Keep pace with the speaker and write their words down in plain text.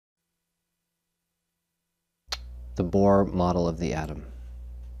the Bohr model of the atom.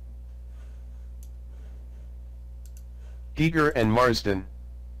 Giger and Marsden.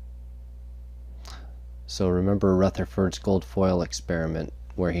 So remember Rutherford's gold foil experiment,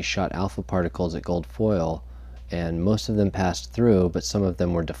 where he shot alpha particles at gold foil, and most of them passed through, but some of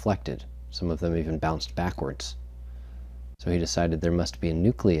them were deflected. Some of them even bounced backwards. So he decided there must be a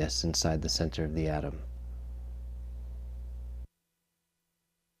nucleus inside the center of the atom.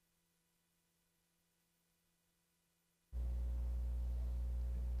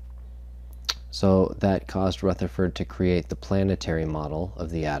 So that caused Rutherford to create the planetary model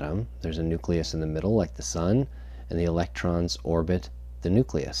of the atom. There's a nucleus in the middle, like the sun, and the electrons orbit the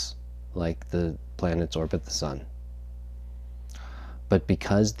nucleus, like the planets orbit the sun. But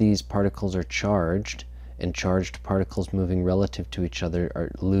because these particles are charged, and charged particles moving relative to each other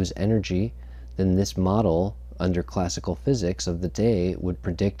lose energy, then this model, under classical physics of the day, would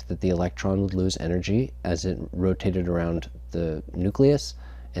predict that the electron would lose energy as it rotated around the nucleus,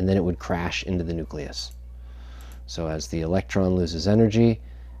 and then it would crash into the nucleus. So as the electron loses energy,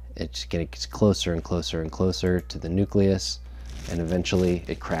 it gets closer and closer and closer to the nucleus, and eventually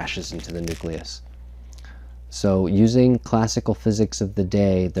it crashes into the nucleus. So using classical physics of the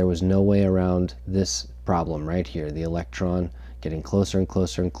day, there was no way around this problem right here, the electron getting closer and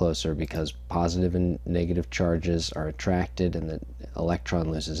closer and closer, because positive and negative charges are attracted, and the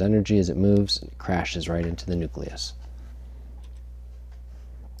electron loses energy as it moves and crashes right into the nucleus.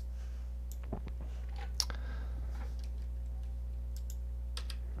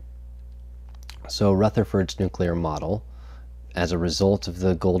 So Rutherford's nuclear model, as a result of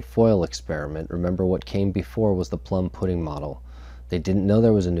the gold foil experiment, remember what came before was the plum pudding model. They didn't know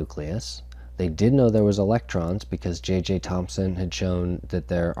there was a nucleus. They did know there was electrons because J.J. Thomson had shown that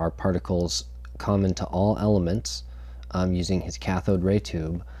there are particles common to all elements using his cathode ray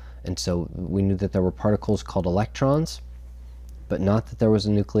tube. And so we knew that there were particles called electrons, but not that there was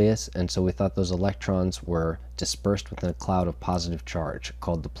a nucleus, and so we thought those electrons were dispersed within a cloud of positive charge,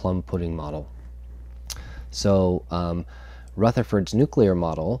 called the plum pudding model. So Rutherford's nuclear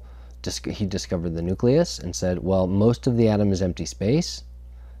model, he discovered the nucleus and said, well, most of the atom is empty space.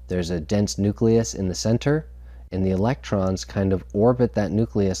 There's a dense nucleus in the center, and the electrons kind of orbit that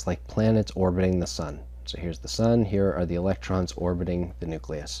nucleus like planets orbiting the sun. So here's the sun, here are the electrons orbiting the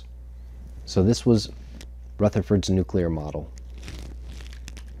nucleus. So this was Rutherford's nuclear model.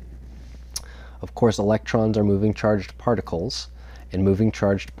 Of course, electrons are moving charged particles, and moving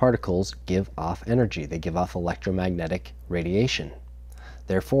charged particles give off energy. They give off electromagnetic radiation.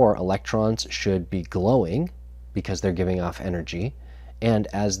 Therefore, electrons should be glowing because they're giving off energy, and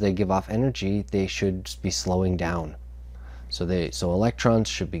as they give off energy, they should be slowing down. So electrons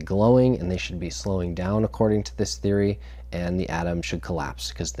should be glowing, and they should be slowing down according to this theory, and the atom should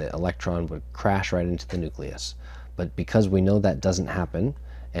collapse because the electron would crash right into the nucleus. But because we know that doesn't happen,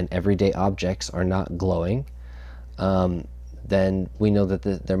 and everyday objects are not glowing, then we know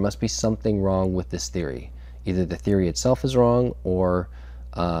that there must be something wrong with this theory. Either the theory itself is wrong, or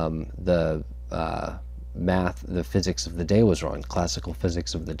the physics of the day was wrong, classical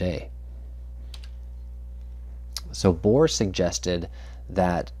physics of the day. So Bohr suggested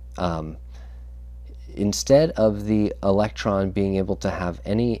that instead of the electron being able to have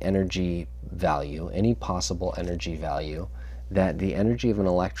any energy value, any possible energy value, that the energy of an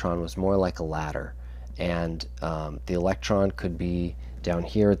electron was more like a ladder. And the electron could be down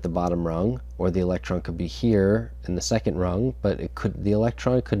here at the bottom rung, or the electron could be here in the second rung, but the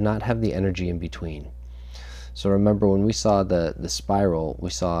electron could not have the energy in between. So remember, when we saw the spiral, we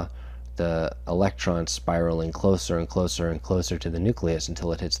saw the electron spiraling closer and closer and closer to the nucleus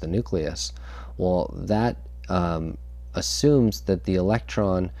until it hits the nucleus. Well, that assumes that the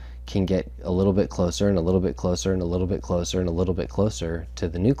electron can get a little bit closer and a little bit closer and a little bit closer and a little bit closer to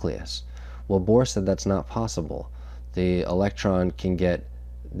the nucleus. Well, Bohr said that's not possible. The electron can get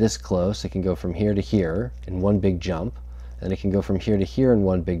this close. It can go from here to here in one big jump, and it can go from here to here in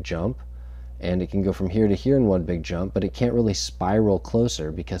one big jump, and it can go from here to here in one big jump, but it can't really spiral closer,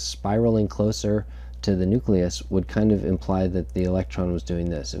 because spiraling closer to the nucleus would kind of imply that the electron was doing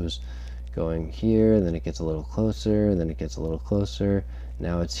this. It was going here, then it gets a little closer, then it gets a little closer.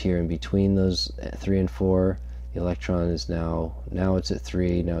 Now it's here in between those 3 and 4. The electron is now it's at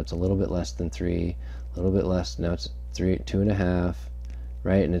 3, now it's a little bit less than 3, a little bit less, now it's 2.5,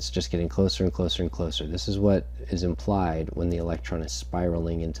 right? And it's just getting closer and closer and closer. This is what is implied when the electron is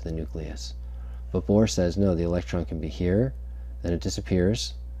spiraling into the nucleus. But Bohr says, no, the electron can be here, then it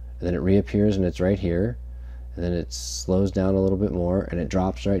disappears, and then it reappears and it's right here, and then it slows down a little bit more, and it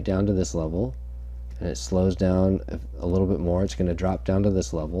drops right down to this level, and it slows down a little bit more, it's going to drop down to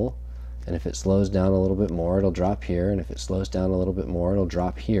this level, And if it slows down a little bit more, it'll drop here. And if it slows down a little bit more, it'll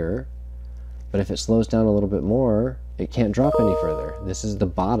drop here. But if it slows down a little bit more, it can't drop any further. This is the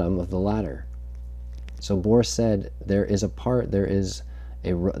bottom of the ladder. So Bohr said the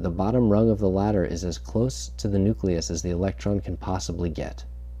bottom rung of the ladder is as close to the nucleus as the electron can possibly get.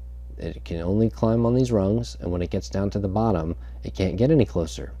 It can only climb on these rungs, and when it gets down to the bottom, it can't get any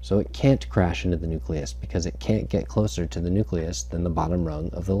closer. So it can't crash into the nucleus because it can't get closer to the nucleus than the bottom rung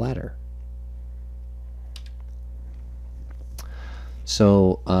of the ladder.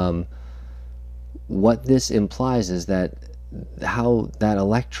 So what this implies is that how that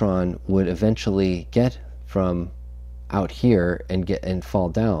electron would eventually get from out here and fall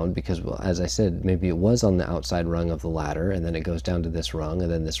down, because, well, as I said, maybe it was on the outside rung of the ladder, and then it goes down to this rung,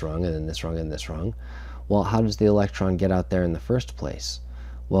 and then this rung, and then this rung, and this rung. Well, how does the electron get out there in the first place?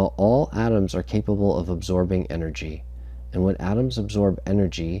 Well, all atoms are capable of absorbing energy, and when atoms absorb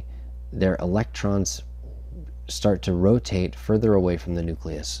energy, their electrons start to rotate further away from the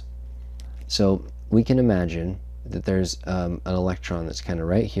nucleus. So we can imagine that there's an electron that's kind of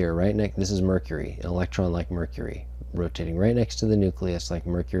right here, right next. This is Mercury, an electron like Mercury, rotating right next to the nucleus like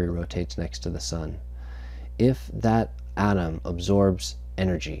Mercury rotates next to the sun. If that atom absorbs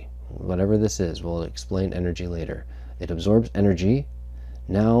energy, whatever this is, we'll explain energy later. It absorbs energy.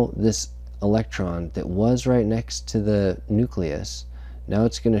 Now this electron that was right next to the nucleus, now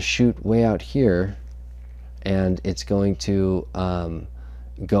it's going to shoot way out here, and it's going to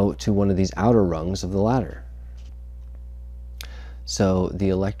go to one of these outer rungs of the ladder. So the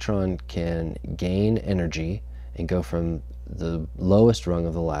electron can gain energy and go from the lowest rung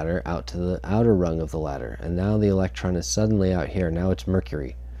of the ladder out to the outer rung of the ladder. And now the electron is suddenly out here. Now it's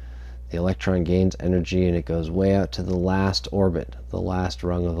Mercury. The electron gains energy and it goes way out to the last orbit, the last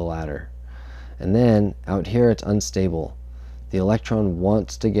rung of the ladder. And then out here it's unstable. The electron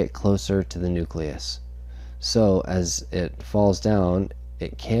wants to get closer to the nucleus. So as it falls down,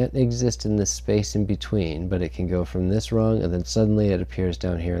 it can't exist in this space in between, but it can go from this rung, and then suddenly it appears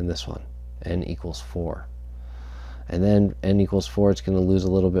down here in this one, n equals 4. And then n equals 4, it's going to lose a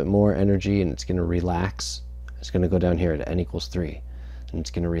little bit more energy, and it's going to relax. It's going to go down here to n equals 3. And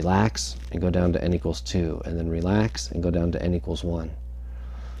it's going to relax and go down to n equals 2, and then relax and go down to n equals 1.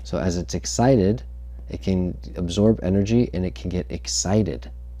 So as it's excited, it can absorb energy, and it can get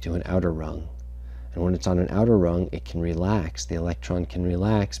excited to an outer rung. And when it's on an outer rung, it can relax. The electron can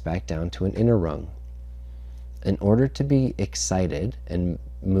relax back down to an inner rung. In order to be excited and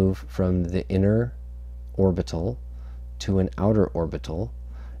move from the inner orbital to an outer orbital,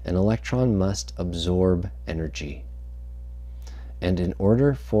 an electron must absorb energy. And in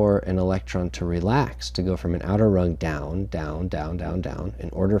order for an electron to relax, to go from an outer rung down, down, down, down, down, in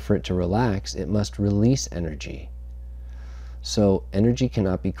order for it to relax, it must release energy. So energy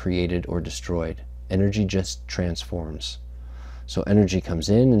cannot be created or destroyed. Energy just transforms. So energy comes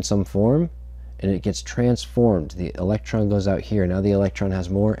in some form, and it gets transformed. The electron goes out here. Now the electron has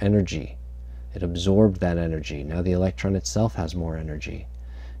more energy. It absorbed that energy. Now the electron itself has more energy.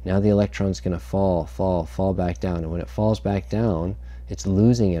 Now the electron's going to fall back down. And when it falls back down, it's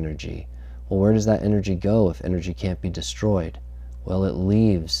losing energy. Well, where does that energy go if energy can't be destroyed? Well, it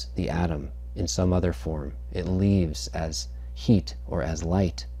leaves the atom in some other form. It leaves as heat or as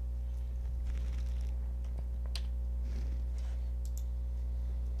light.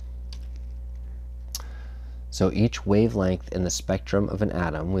 So each wavelength in the spectrum of an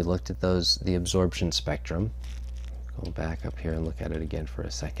atom, we looked at those, the absorption spectrum. Go back up here and look at it again for a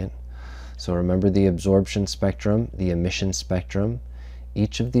second. So remember the absorption spectrum, the emission spectrum.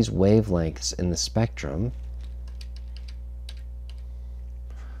 Each of these wavelengths in the spectrum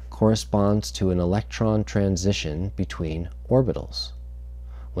corresponds to an electron transition between orbitals.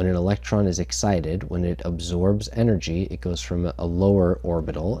 When an electron is excited, when it absorbs energy, it goes from a lower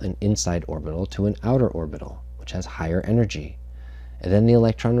orbital, an inside orbital, to an outer orbital, which has higher energy. And then the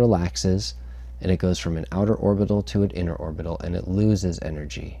electron relaxes, and it goes from an outer orbital to an inner orbital, and it loses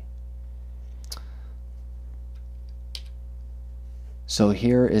energy. So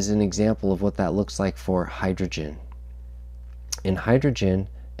here is an example of what that looks like for hydrogen. In hydrogen,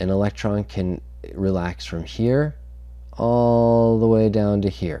 an electron can relax from here all the way down to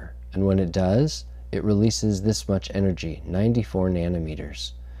here. And when it does, it releases this much energy, 94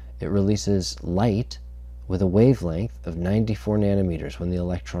 nanometers. It releases light with a wavelength of 94 nanometers when the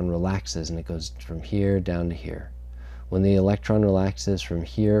electron relaxes, and it goes from here down to here. When the electron relaxes from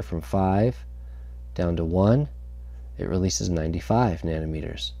here, from 5 down to 1, it releases 95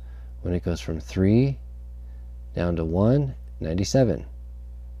 nanometers. When it goes from 3 down to 1, 97.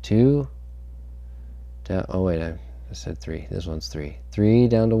 2 down, oh wait, I said 3. This one's 3. 3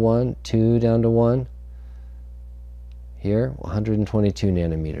 down to 1, 2 down to 1. Here, 122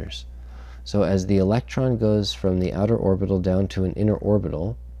 nanometers. So as the electron goes from the outer orbital down to an inner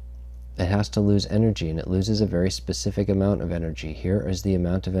orbital, it has to lose energy, and it loses a very specific amount of energy. Here is the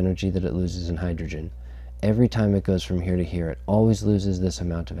amount of energy that it loses in hydrogen. Every time it goes from here to here, it always loses this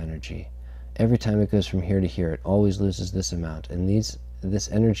amount of energy. Every time it goes from here to here, it always loses this amount. And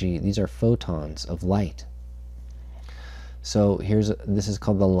this energy, these are photons of light. So this is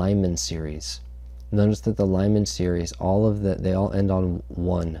called the Lyman series. Notice that the Lyman series, they all end on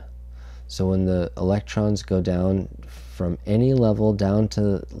 1. So when the electrons go down from any level down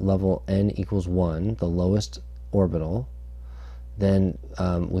to level n equals 1, the lowest orbital, then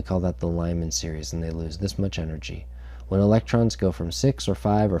we call that the Lyman series, and they lose this much energy. When electrons go from 6 or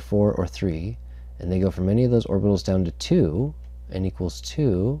 5 or 4 or 3, and they go from any of those orbitals down to 2, n equals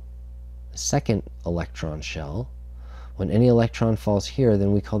 2, the second electron shell, when any electron falls here,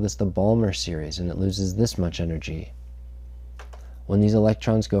 then we call this the Balmer series, and it loses this much energy. When these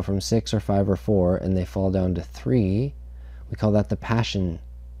electrons go from 6 or 5 or 4 and they fall down to 3, we call that the Paschen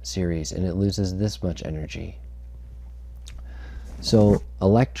series, and it loses this much energy. So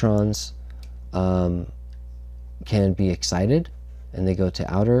electrons can be excited, and they go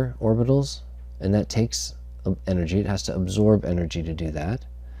to outer orbitals, and that takes energy. It has to absorb energy to do that.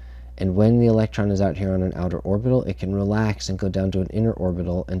 And when the electron is out here on an outer orbital, it can relax and go down to an inner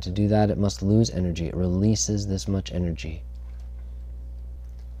orbital, and to do that it must lose energy. It releases this much energy.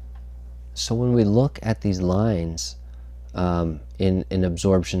 So when we look at these lines in an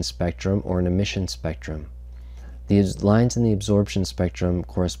absorption spectrum or an emission spectrum, these lines in the absorption spectrum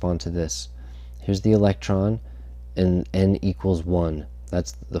correspond to this. Here's the electron, and n equals 1.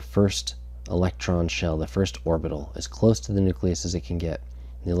 That's the first electron shell, the first orbital, as close to the nucleus as it can get.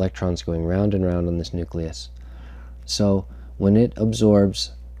 The electron's going round and round on this nucleus. So when it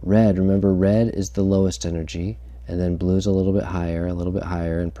absorbs red, remember red is the lowest energy, and then blue's a little bit higher,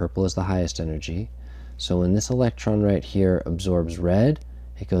 and purple is the highest energy. So when this electron right here absorbs red,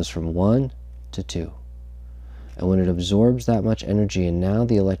 it goes from 1 to 2. And when it absorbs that much energy, and now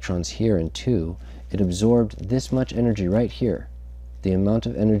the electron's here in 2, it absorbed this much energy right here. The amount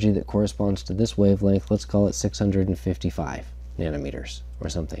of energy that corresponds to this wavelength, let's call it 655 nanometers or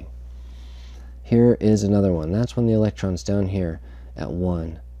something. Here is another one. That's when the electron's down here at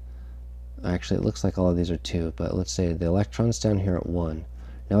 1. Actually, it looks like all of these are 2, but let's say the electron's down here at 1.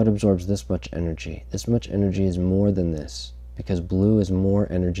 Now it absorbs this much energy. This much energy is more than this, because blue is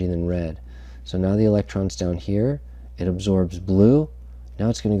more energy than red. So now the electron's down here, it absorbs blue, now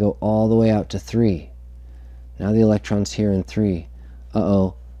it's going to go all the way out to 3. Now the electron's here in 3.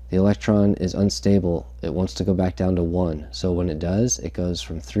 Uh-oh, the electron is unstable. It wants to go back down to 1. So when it does, it goes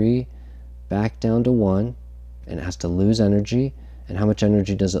from 3 back down to 1, and it has to lose energy. And how much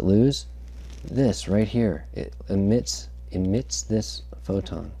energy does it lose? This right here. It emits this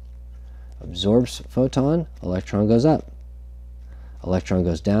photon. Absorbs photon, electron goes up. Electron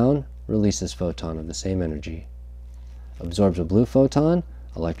goes down, releases photon of the same energy. Absorbs a blue photon,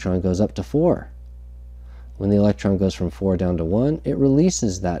 electron goes up to 4. When the electron goes from 4 down to 1, it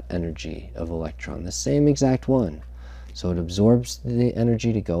releases that energy of electron, the same exact one. So it absorbs the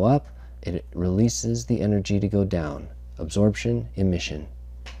energy to go up, it releases the energy to go down. Absorption, emission.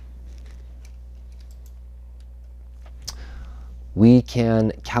 We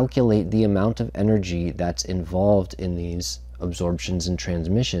can calculate the amount of energy that's involved in these absorptions and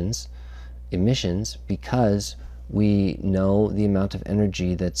emissions, because we know the amount of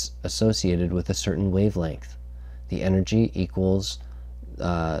energy that's associated with a certain wavelength. The energy equals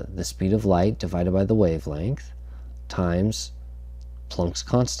the speed of light divided by the wavelength times Planck's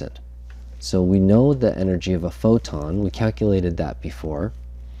constant. So we know the energy of a photon. We calculated that before.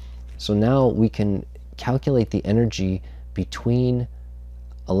 So now we can calculate the energy between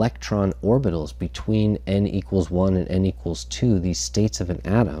electron orbitals, between n equals 1 and n equals 2, these states of an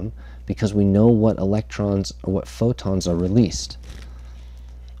atom, because we know what electrons or what photons are released.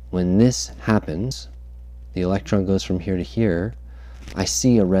 When this happens, the electron goes from here to here, I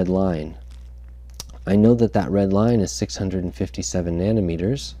see a red line. I know that that red line is 657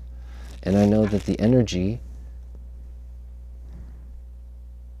 nanometers, and I know that the energy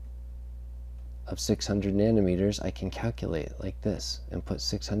of 600 nanometers I can calculate like this and put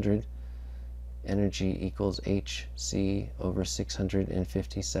 600 energy equals hc over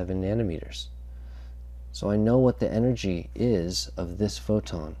 657 nanometers. So I know what the energy is of this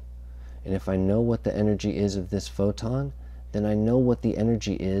photon. And if I know what the energy is of this photon, then I know what the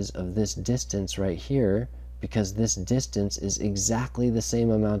energy is of this distance right here, because this distance is exactly the same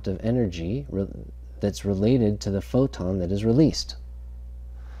amount of energy that's related to the photon that is released.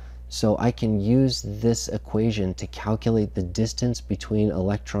 So I can use this equation to calculate the distance between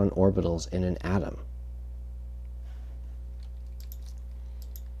electron orbitals in an atom.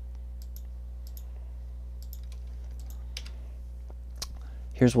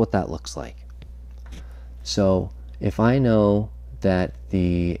 Here's what that looks like. So if I know that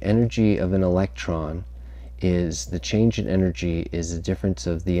the energy of an electron is the change in energy is the difference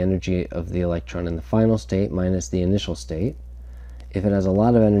of the energy of the electron in the final state minus the initial state. If it has a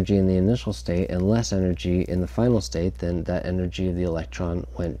lot of energy in the initial state and less energy in the final state, then that energy of the electron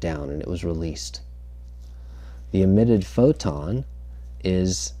went down and it was released. The emitted photon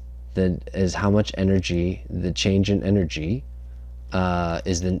is how much energy, the change in energy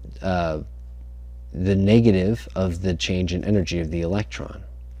is the negative of the change in energy of the electron.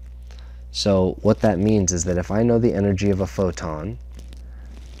 So what that means is that if I know the energy of a photon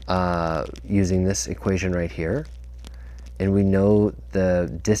using this equation right here, and we know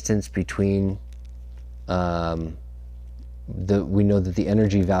the distance between, we know that the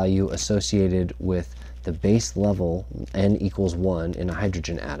energy value associated with the base level n equals 1 in a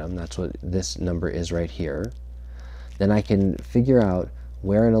hydrogen atom, that's what this number is right here, then I can figure out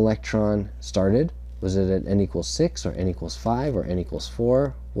where an electron started. Was it at n equals 6 or n equals 5 or n equals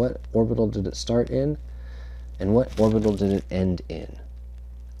 4? What orbital did it start in? And what orbital did it end in?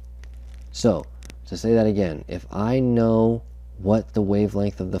 So, to say that again, if I know what the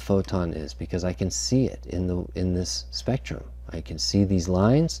wavelength of the photon is, because I can see it in this spectrum, I can see these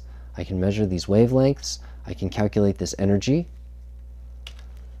lines, I can measure these wavelengths, I can calculate this energy.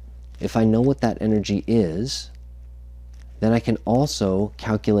 If I know what that energy is, then I can also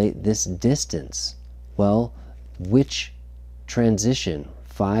calculate this distance. Well, which transition,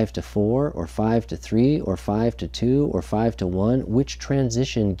 5 to 4 or 5 to 3 or 5 to 2 or 5 to 1, which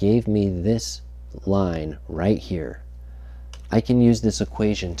transition gave me this line right here? I can use this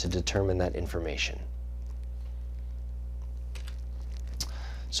equation to determine that information.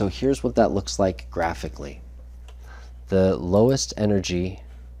 So here's what that looks like graphically. The lowest energy,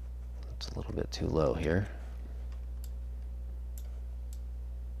 it's a little bit too low here.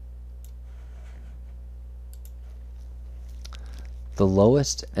 The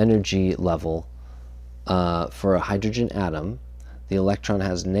lowest energy level for a hydrogen atom, the electron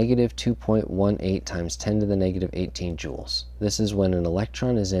has negative 2.18 times 10 to the negative 18 joules. This is when an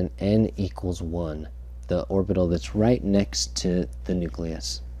electron is in n equals 1, the orbital that's right next to the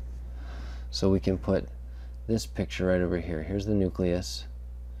nucleus. So we can put this picture right over here. Here's the nucleus.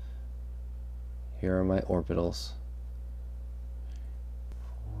 Here are my orbitals.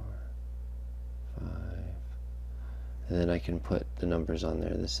 4, 5, and then I can put the numbers on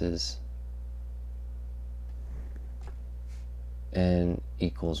there. This is n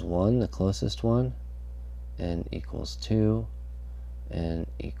equals 1, the closest one, n equals 2, n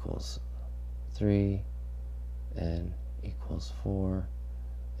equals 3, n equals 4,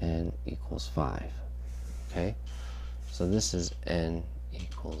 n equals 5. Okay, so this is n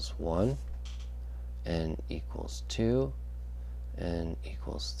equals 1, n equals 2, n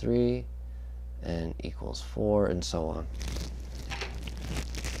equals 3, n equals 4, and so on.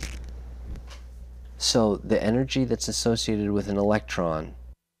 So the energy that's associated with an electron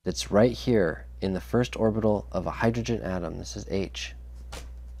that's right here in the first orbital of a hydrogen atom, this is H,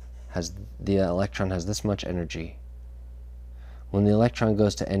 the electron has this much energy. When the electron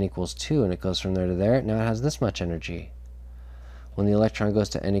goes to n equals 2 and it goes from there to there, now it has this much energy. When the electron goes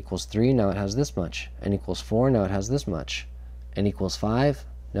to n equals 3, now it has this much. N equals 4, now it has this much. N equals 5,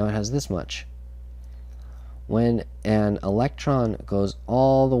 now it has this much. When an electron goes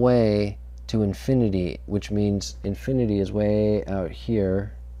all the way to infinity, which means infinity is way out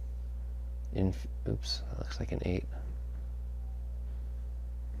here. Oops, that looks like an 8.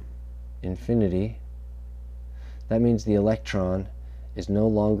 Infinity. That means the electron is no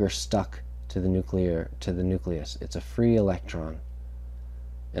longer stuck to the nucleus. It's a free electron.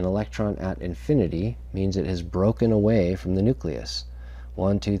 An electron at infinity means it has broken away from the nucleus.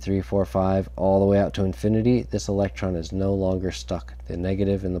 1, 2, 3, 4, 5, all the way out to infinity, this electron is no longer stuck. The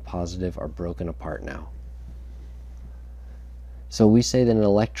negative and the positive are broken apart now. So we say that an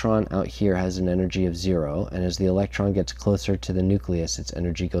electron out here has an energy of 0, and as the electron gets closer to the nucleus, its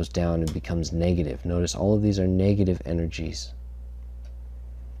energy goes down and becomes negative. Notice all of these are negative energies.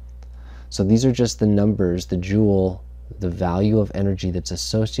 So these are just the numbers, the joule, the value of energy that's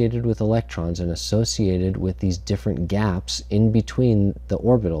associated with electrons and associated with these different gaps in between the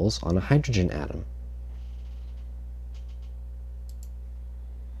orbitals on a hydrogen atom.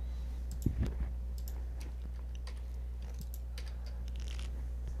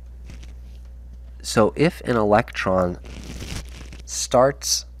 So if an electron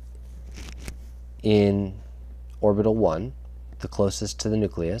starts in orbital 1, the closest to the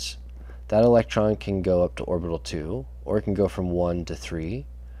nucleus, that electron can go up to orbital 2, or it can go from 1 to 3,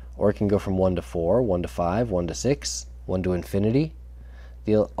 or it can go from 1 to 4, 1 to 5, 1 to 6, 1 to infinity.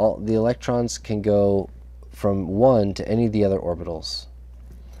 The electrons can go from 1 to any of the other orbitals.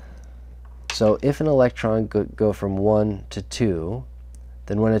 So if an electron go from 1 to 2,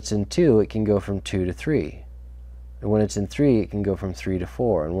 then when it's in 2, it can go from 2 to 3. And when it's in 3, it can go from 3 to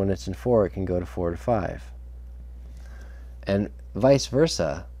 4. And when it's in 4, it can go to 4 to 5. And vice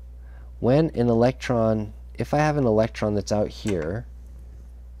versa. When an electron, if I have an electron that's out here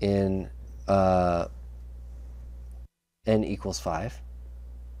in n equals 5,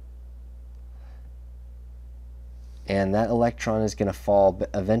 and that electron is going to fall,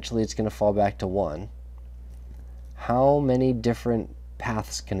 eventually it's going to fall back to 1, how many different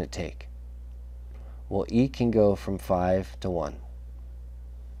paths can it take? Well, E can go from 5 to 1.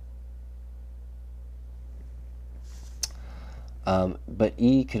 But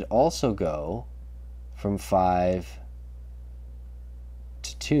E could also go from 5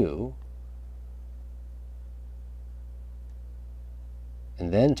 to 2,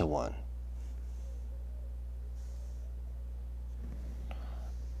 and then to 1.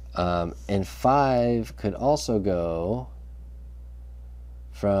 And 5 could also go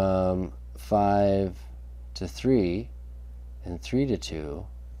from 5 to 3, and 3 to 2,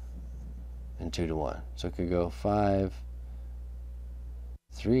 and 2 to 1. So it could go 5,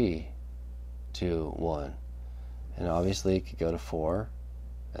 3, 2, 1. And obviously it could go to 4,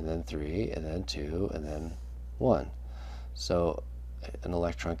 and then 3, and then 2, and then 1. So an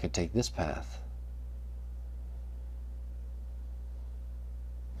electron could take this path.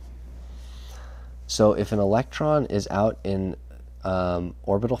 So if an electron is out in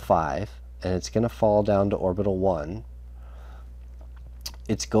orbital 5 and it's going to fall down to orbital 1,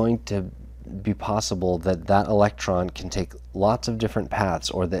 it's going to be possible that that electron can take lots of different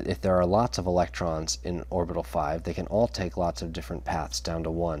paths, or that if there are lots of electrons in orbital 5, they can all take lots of different paths down to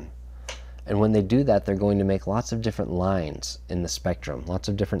 1. And when they do that, they're going to make lots of different lines in the spectrum, lots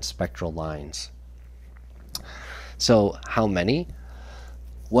of different spectral lines. So how many?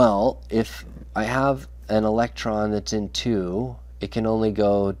 Well, if I have an electron that's in 2, it can only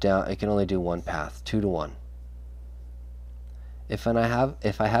go down, it can only do one path, 2 to 1. If I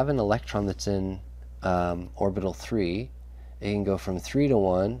have an electron that's in orbital 3, it can go from 3 to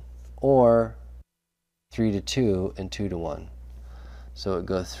 1, or 3 to 2, and 2 to 1. So it would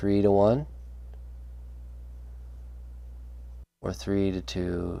go 3 to 1, or 3 to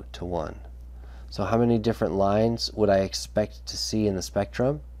 2 to 1. So how many different lines would I expect to see in the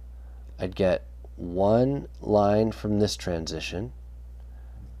spectrum? I'd get one line from this transition.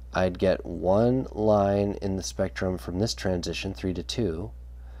 I'd get one line in the spectrum from this transition, 3 to 2,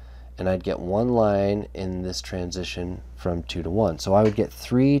 and I'd get one line in this transition from 2 to 1. So I would get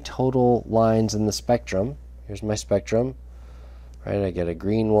 3 total lines in the spectrum. Here's my spectrum, right? I get a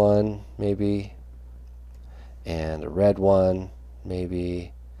green one, maybe, and a red one,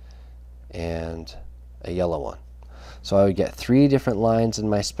 maybe, and a yellow one. So I would get 3 different lines in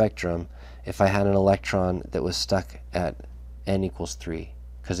my spectrum if I had an electron that was stuck at n equals 3.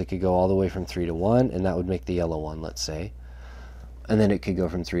 Because it could go all the way from 3 to 1, and that would make the yellow one, let's say. And then it could go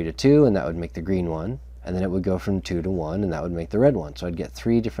from 3 to 2, and that would make the green one. And then it would go from 2 to 1, and that would make the red one. So I'd get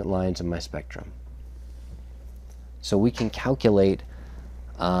 3 different lines in my spectrum. So we can calculate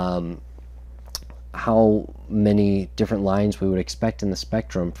how many different lines we would expect in the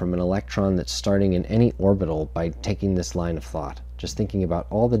spectrum from an electron that's starting in any orbital by taking this line of thought. Just thinking about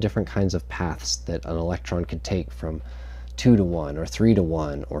all the different kinds of paths that an electron could take from 2 to 1, or 3 to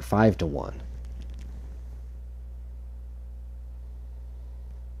 1, or 5 to 1.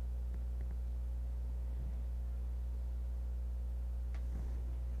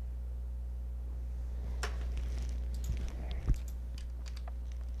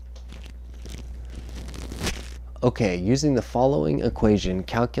 Okay, using the following equation,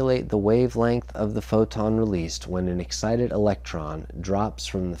 calculate the wavelength of the photon released when an excited electron drops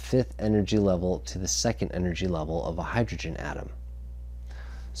from the 5th energy level to the 2nd energy level of a hydrogen atom.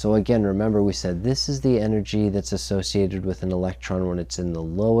 So again, remember we said this is the energy that's associated with an electron when it's in the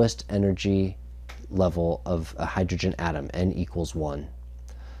lowest energy level of a hydrogen atom, n equals 1.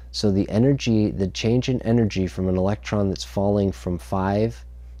 So the change in energy from an electron that's falling from 5,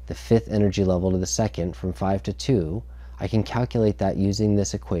 the 5th energy level, to the 2nd, from 5 to 2, I can calculate that using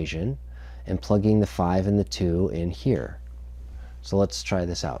this equation and plugging the 5 and the 2 in here. So let's try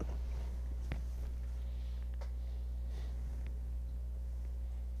this out.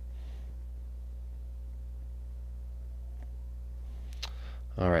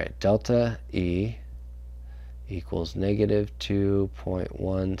 All right, delta E equals negative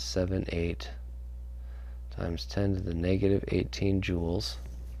 2.178 times 10 to the negative 18 joules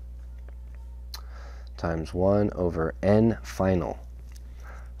times 1 over n final.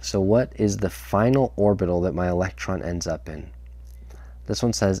 So what is the final orbital that my electron ends up in? This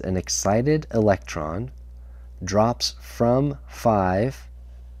one says an excited electron drops from 5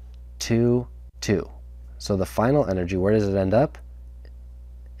 to 2. So the final energy, where does it end up?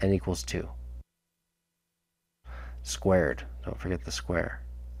 N equals 2. Squared, don't forget the square,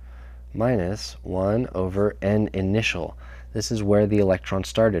 minus 1 over n initial. This is where the electron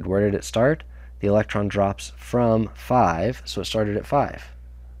started. Where did it start? The electron drops from 5, so it started at 5.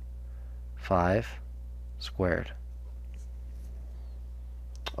 5 squared.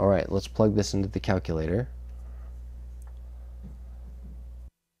 All right, let's plug this into the calculator.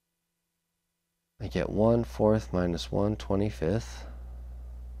 I get 1/4 minus 1/25.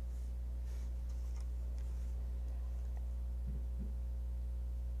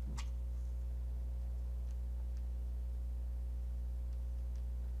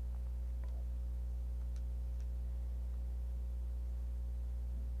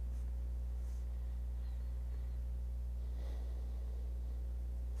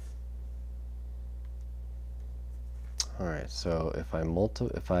 All right, so if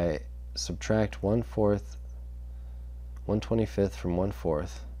I subtract 1/4, 1/25 from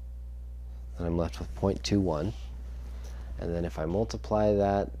 1/4, then I'm left with 0.21. And then if I multiply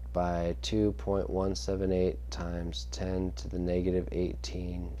that by 2.178 times 10 to the negative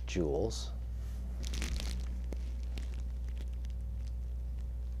 18 joules,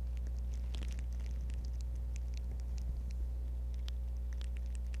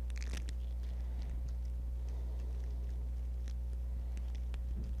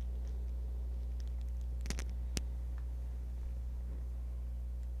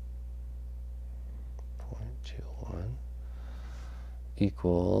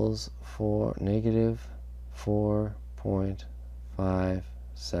 equals negative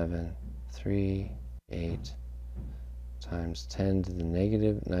 4.5738 times 10 to the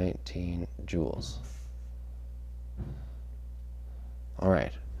negative 19 joules. All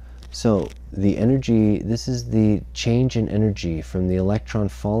right, so the energy, this is the change in energy from the electron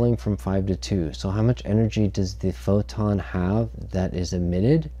falling from 5 to 2. So how much energy does the photon have that is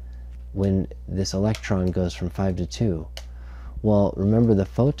emitted when this electron goes from 5 to 2? Well, remember, the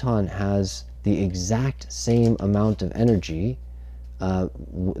photon has the exact same amount of energy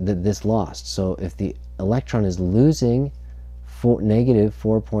that this lost. So if the electron is losing negative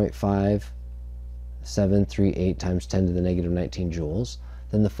 4.5738 times 10 to the negative 19 joules,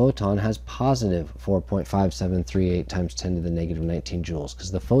 then the photon has positive 4.5738 times 10 to the negative 19 joules, because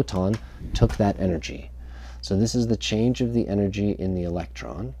the photon took that energy. So this is the change of the energy in the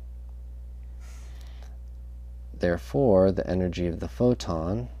electron. Therefore, the energy of the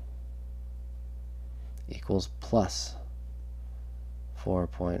photon equals plus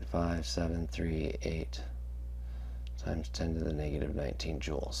 4.5738 times 10 to the negative 19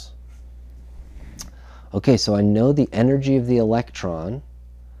 joules. Okay, so I know the energy of the electron,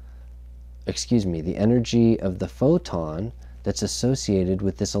 the energy of the photon that's associated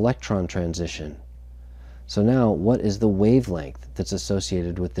with this electron transition. So now, what is the wavelength that's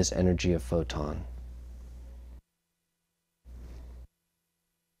associated with this energy of photon?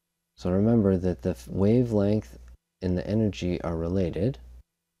 So remember that the wavelength and the energy are related.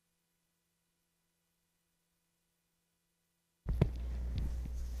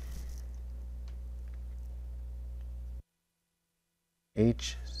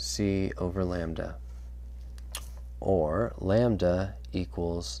 hc over lambda, or lambda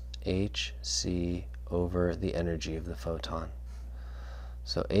equals hc over the energy of the photon.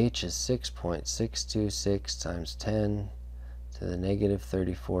 So h is 6.626 times 10 to the negative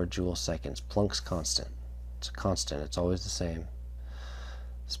 34 joule seconds. Planck's constant. It's a constant. It's always the same.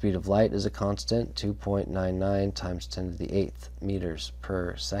 Speed of light is a constant, 2.99 times 10 to the 8th meters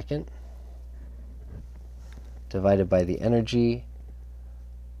per second, divided by the energy,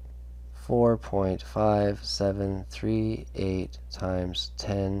 4.5738 times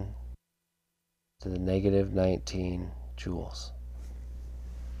 10 to the negative 19 joules.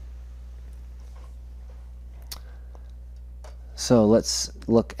 So let's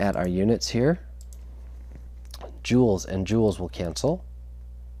look at our units here. Joules and joules will cancel.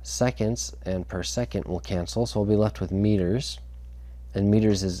 Seconds and per second will cancel, so we'll be left with meters. And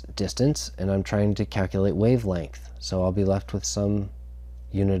meters is distance, and I'm trying to calculate wavelength. So I'll be left with some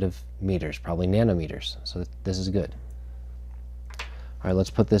unit of meters, probably nanometers. So this is good. All right, let's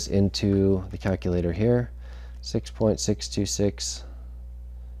put this into the calculator here. 6.626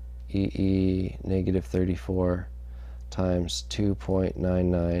 EE negative 34 times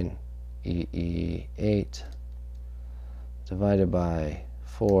 2.99 EE8 divided by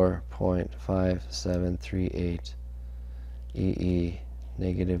 4.5738 EE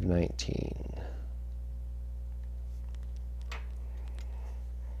negative 19.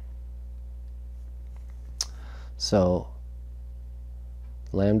 So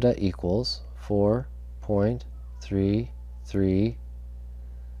lambda equals 4.33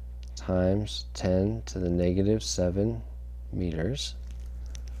 times 10 to the negative 7 meters.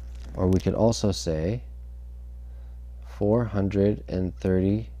 Or we could also say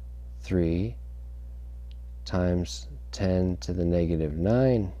 433 times 10 to the negative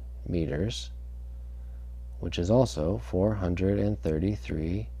 9 meters, which is also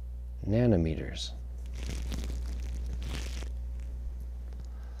 433 nanometers.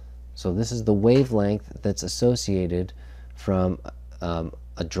 So this is the wavelength that's associated from a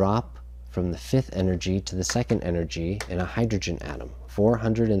drop from the fifth energy to the second energy in a hydrogen atom,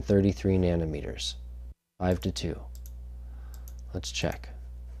 433 nanometers, 5 to 2. Let's check.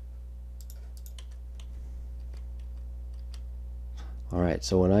 All right,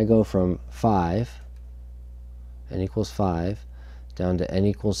 so when I go from 5, n equals 5, down to n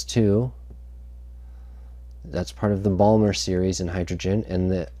equals 2, that's part of the Balmer series in hydrogen, and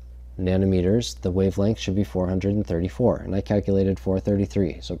the nanometers, the wavelength should be 434, and I calculated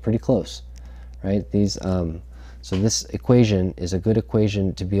 433, so pretty close, right? So this equation is a good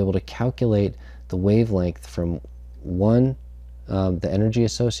equation to be able to calculate the wavelength from the energy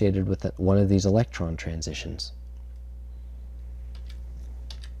associated with one of these electron transitions.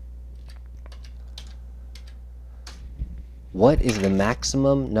 What is the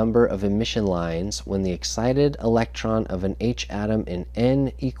maximum number of emission lines when the excited electron of an H atom in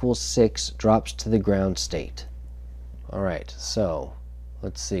n equals 6 drops to the ground state? All right, so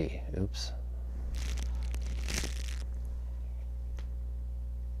let's see. Oops.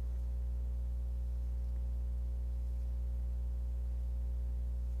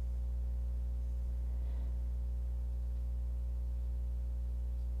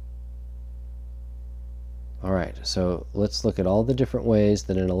 All right, so let's look at all the different ways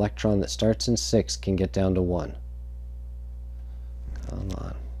that an electron that starts in 6 can get down to 1. Come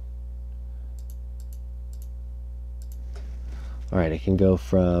on. All right, it can go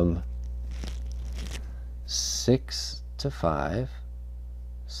from 6 to 5,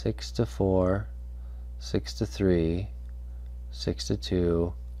 6 to 4, 6 to 3, 6 to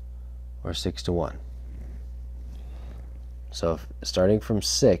 2, or 6 to 1. So starting from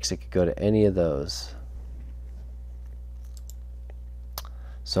 6, it could go to any of those.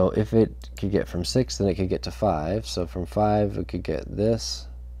 So if it could get from 6, then it could get to 5. So from 5, it could get this,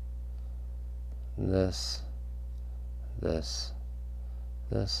 this, this,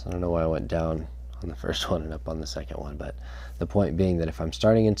 this. I don't know why I went down on the first one and up on the second one, but the point being that if I'm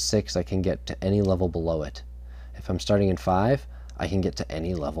starting in 6, I can get to any level below it. If I'm starting in 5, I can get to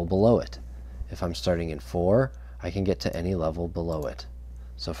any level below it. If I'm starting in 4, I can get to any level below it.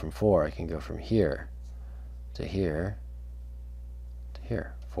 So from 4, I can go from here to here to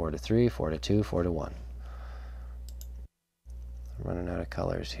here. 4 to 3, 4 to 2, 4 to 1. I'm running out of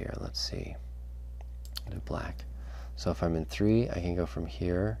colors here. Let's see. Do black. So if I'm in 3, I can go from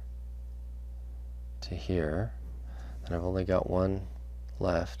here to here. And I've only got one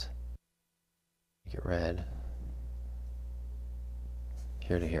left. Make it red.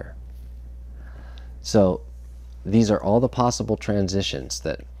 Here to here. So these are all the possible transitions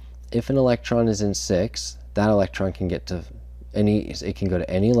that if an electron is in 6, that electron can get to it can go to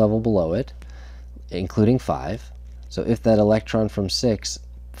any level below it, including 5. So if that electron from 6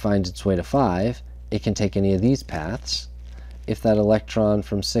 finds its way to 5, it can take any of these paths. If that electron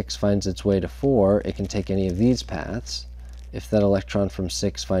from 6 finds its way to 4, it can take any of these paths. If that electron from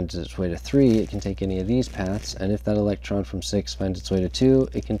 6 finds its way to 3, it can take any of these paths. And if that electron from 6 finds its way to 2,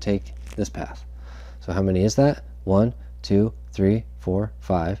 it can take this path. So how many is that? 1, 2, 3, 4,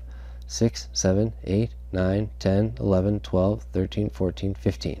 5, 6, 7, 8, 9, 10, 11, 12, 13, 14,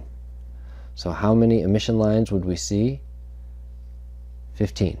 15. So how many emission lines would we see?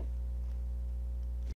 15.